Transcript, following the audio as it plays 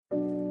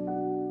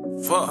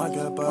Fuck,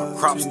 my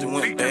crops that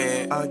went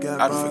bad. I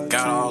done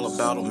forgot all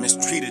about them,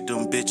 mistreated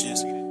them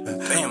bitches.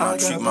 Damn, I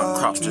treat my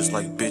crops just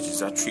like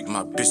bitches. I treat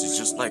my bitches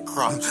just like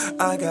crops.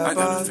 I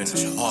gotta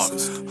finish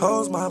harvest.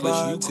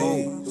 Place you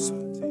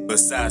cold.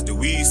 Besides the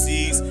weed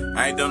seeds,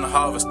 I ain't done the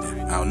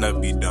harvesting. I'll never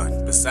be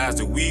done. Besides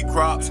the weed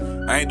crops,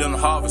 I ain't done the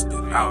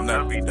harvesting. I'll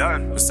never be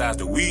done. Besides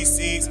the weed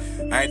seeds,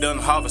 I ain't done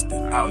the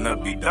harvesting. I'll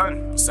never be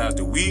done. Besides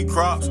the weed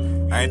crops,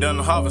 I ain't done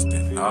the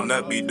harvesting. I'll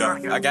never be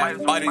done. I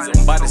got bodies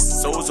on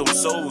bodies, souls on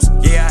souls.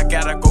 Yeah, I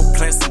gotta go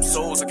plant some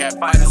souls. I got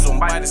bodies on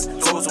bodies,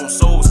 souls on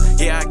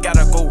souls. Yeah, I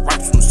gotta go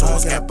ripe some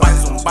souls. Got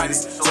bodies on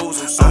bodies,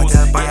 souls on souls.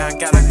 Yeah, I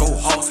gotta go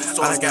haul some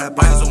souls. Got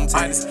bodies on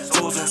bodies,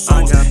 souls on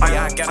souls.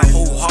 Yeah, I got a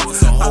whole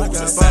harvest of hoes.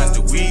 Besides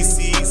the weed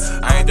seeds,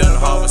 I ain't done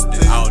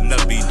harvesting. I'll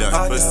never be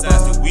done.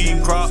 Besides the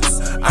weed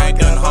crops, I ain't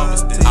done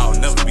harvesting. I'll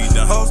never be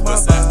done.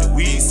 Besides the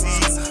weed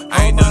seeds,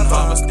 I ain't done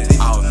harvesting.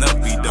 I'll never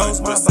be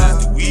done.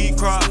 Besides the weed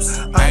crops,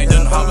 I ain't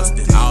done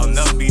harvesting. I'll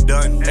never be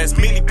done. As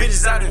many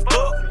bitches out in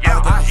fuck,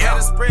 I had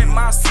to spread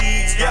my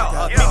seeds.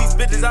 Many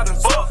bitches out in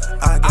fuck,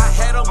 I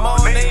had them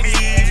on their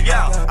knees.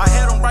 I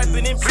had them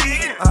ripening and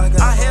bleeding.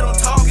 I had them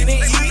talking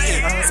and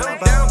eating. Some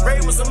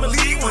downgrade with some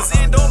elite ones.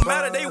 It don't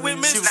matter, they went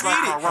mistreated.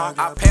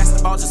 I passed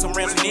the ball to some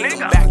random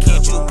nigga.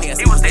 Backhand you pass,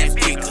 it was that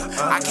bigger.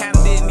 I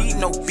kinda didn't need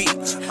no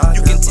bitch.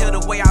 You can tell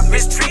the way I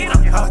mistreated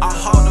her. I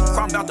hauled the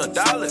crop out the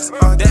dollars.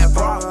 That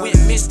broad went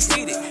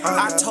mistreated.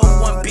 I told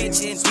one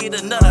bitch and did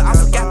another. I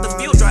forgot the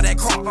field dry that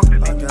crop.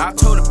 I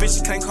told the bitch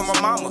she can't call my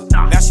mama.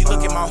 Now she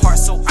look at my heart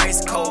so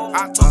ice cold.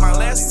 I told my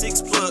last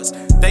 6 plugs,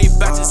 they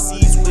batch of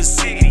seeds with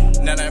city.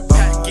 Now that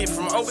pack get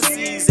from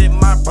overseas and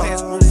my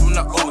plants grew from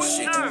the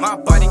ocean. My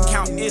body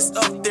count is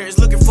up there, it's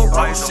looking for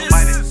roaches.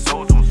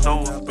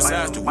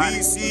 Besides the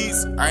weed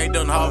seeds, I ain't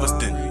done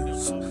harvesting.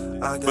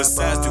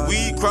 Besides the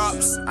weed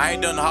crops, I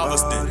ain't done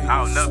harvesting.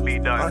 I'll never be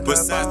done.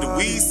 Besides the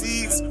weed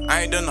seeds,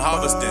 I ain't done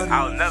harvesting.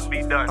 I'll never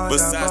be done.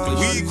 Besides the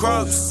weed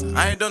crops,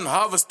 I ain't done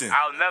harvesting.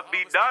 I'll never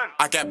be done.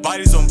 I got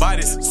bodies on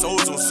bodies,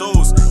 souls on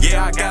souls.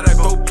 Yeah, I gotta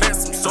go plant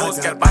some souls.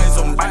 Got bodies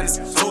on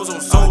bodies, souls on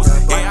souls.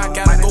 Yeah, I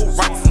gotta go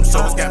right from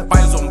souls. Got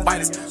bodies on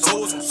bodies,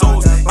 souls on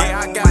souls. Yeah,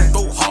 I gotta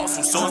go haul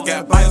some souls.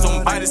 Got bodies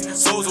on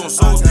bodies, souls on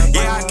souls.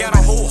 Yeah, I got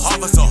a whole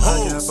harvest of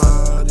hoes.